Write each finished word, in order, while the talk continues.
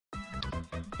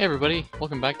Hey everybody,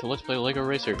 welcome back to Let's Play LEGO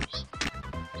Racers.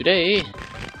 Today,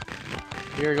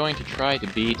 we are going to try to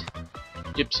beat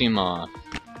Gypsy Moth.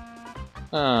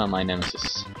 My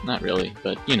nemesis. Not really,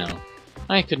 but you know,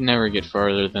 I could never get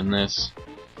farther than this.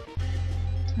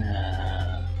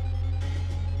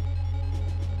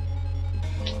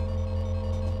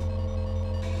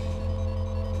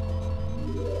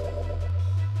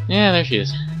 Yeah, there she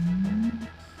is.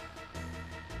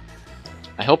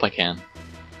 I hope I can.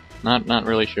 Not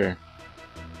really sure.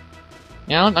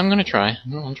 Yeah, I'm gonna try.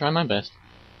 I'll try my best.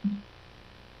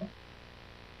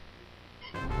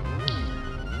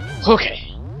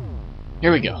 Okay.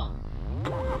 Here we go.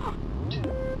 2,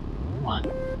 1.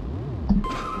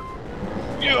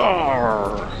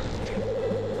 Yarr!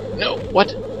 No,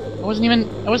 what? I wasn't even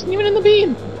in the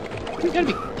beam! You gotta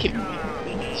be kidding me.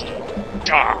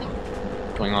 Ah!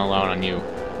 Going all out on you.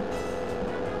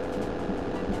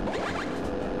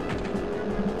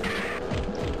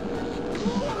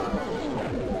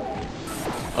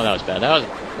 Oh, that was bad. That was...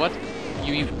 What?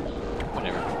 You...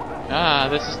 Whatever. Ah,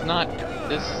 this is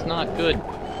not good.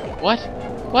 What?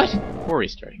 What? We're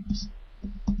restarting this.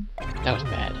 That was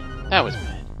bad. That was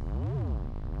bad.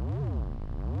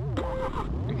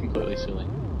 I'm completely silly.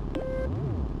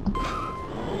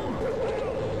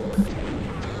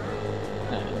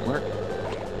 That didn't work.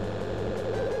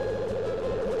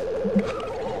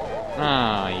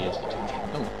 Ah, I used it.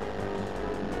 Oh.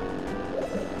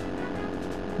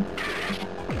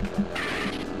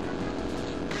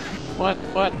 What?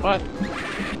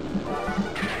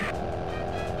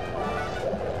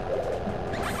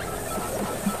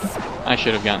 I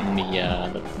should have gotten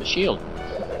the shield,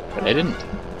 but I didn't.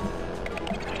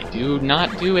 I do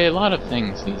not do a lot of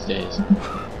things these days.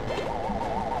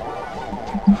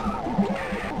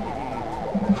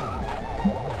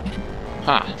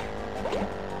 Ha!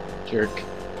 Jerk.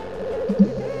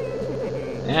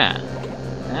 Yeah.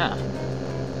 Yeah.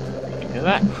 Think of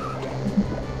that.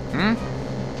 Hmm?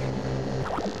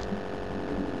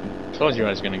 Told you I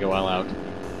was gonna go all out.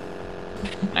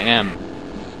 I am.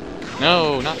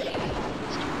 No, not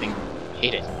stupid thing.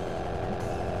 Hate it.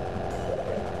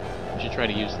 I should try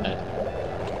to use that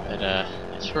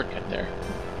shortcut there.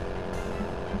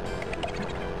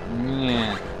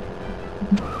 Yeah.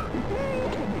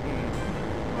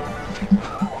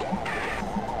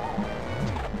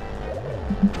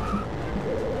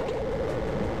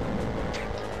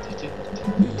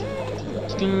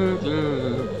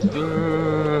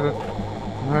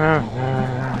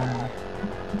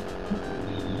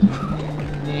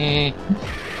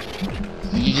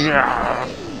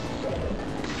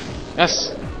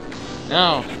 Yes!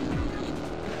 No!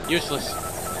 Useless!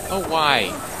 Oh,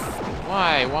 why?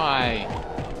 Why?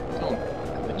 Don't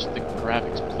glitch the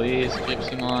graphics, please,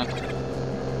 Gypsy Moth. I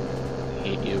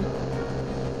hate you.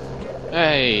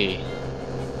 Hey!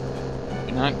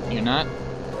 You're not?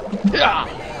 Ah!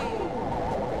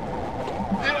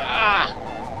 Ah!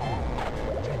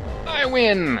 I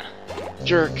win!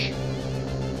 Jerk!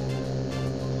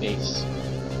 Face.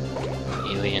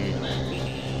 Alien.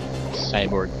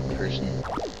 Cyborg person.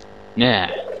 Nah.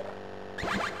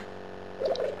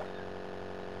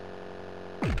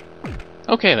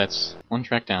 Okay, that's one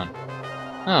track down.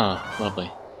 Oh, lovely.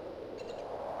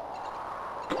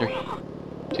 3,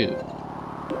 2.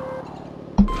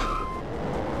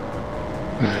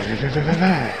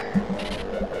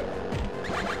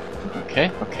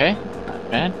 Okay.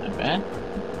 Not bad.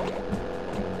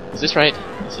 Is this right?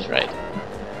 This is right.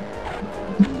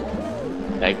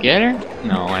 Did I get her?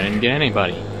 No, I didn't get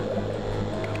anybody.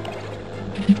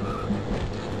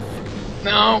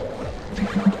 No!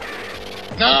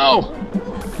 No!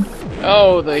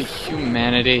 Oh, the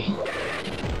humanity.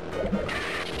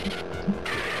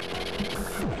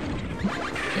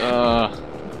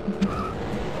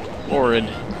 Horrid.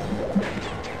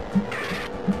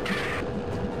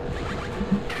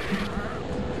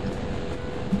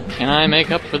 Can I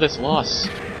make up for this loss?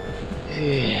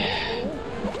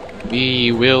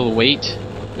 We will wait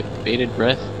with bated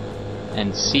breath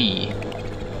and see.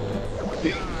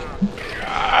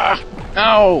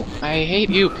 No! I hate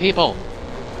you people!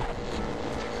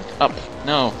 Up.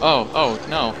 No. Oh,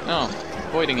 no.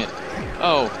 Avoiding it.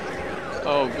 Oh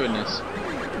goodness.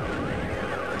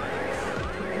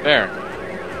 There.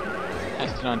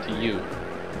 Passed it on to you.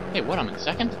 Hey, what? I'm in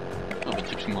second? Oh, but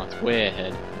Gypsy Moth's way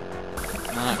ahead.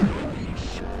 Nah.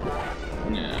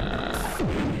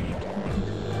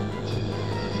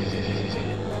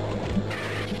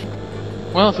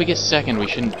 Well, if we get second, we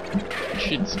should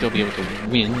still be able to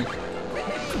win.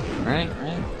 Right?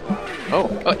 Oh,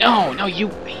 no, you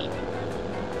baby.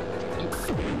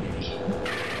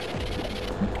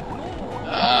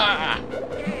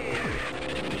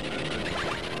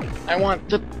 I want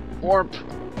the warp.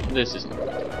 This is...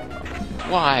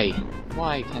 Why?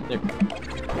 Why can't there...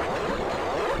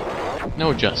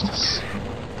 No justice.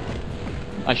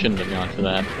 I shouldn't have gone for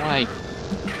that. Why?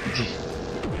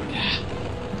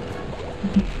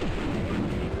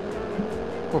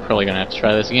 We're probably gonna have to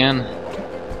try this again.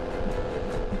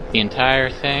 The entire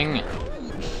thing.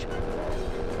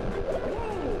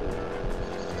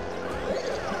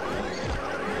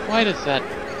 Why does that...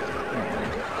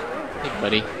 Hey,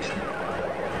 buddy.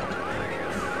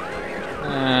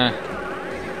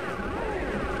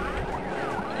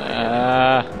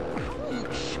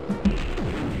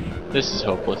 This is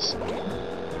hopeless.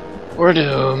 We're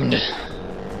doomed.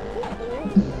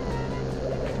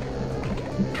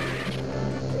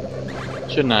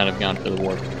 Should not have gone for the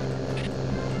warp.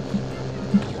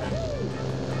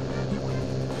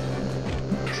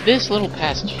 It's this little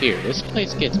passage here. This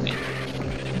place gets me.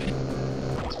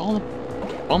 It's all the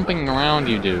bumping around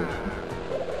you do.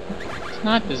 It's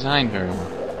not designed very well.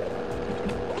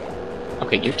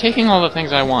 Okay, you're taking all the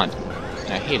things I want.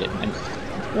 I hate it.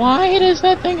 Why does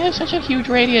that thing have such a huge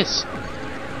radius?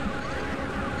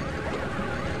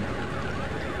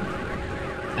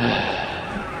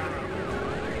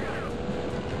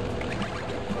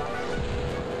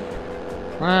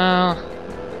 Well,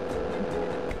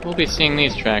 we'll be seeing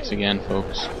these tracks again,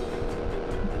 folks.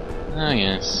 Oh,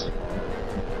 yes.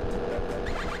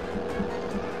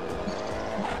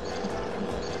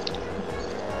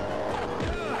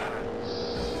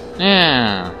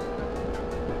 Yeah.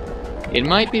 It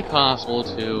might be possible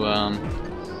to,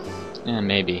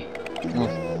 maybe. Well,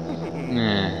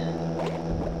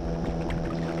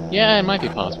 yeah, it might be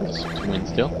possible to win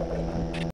still.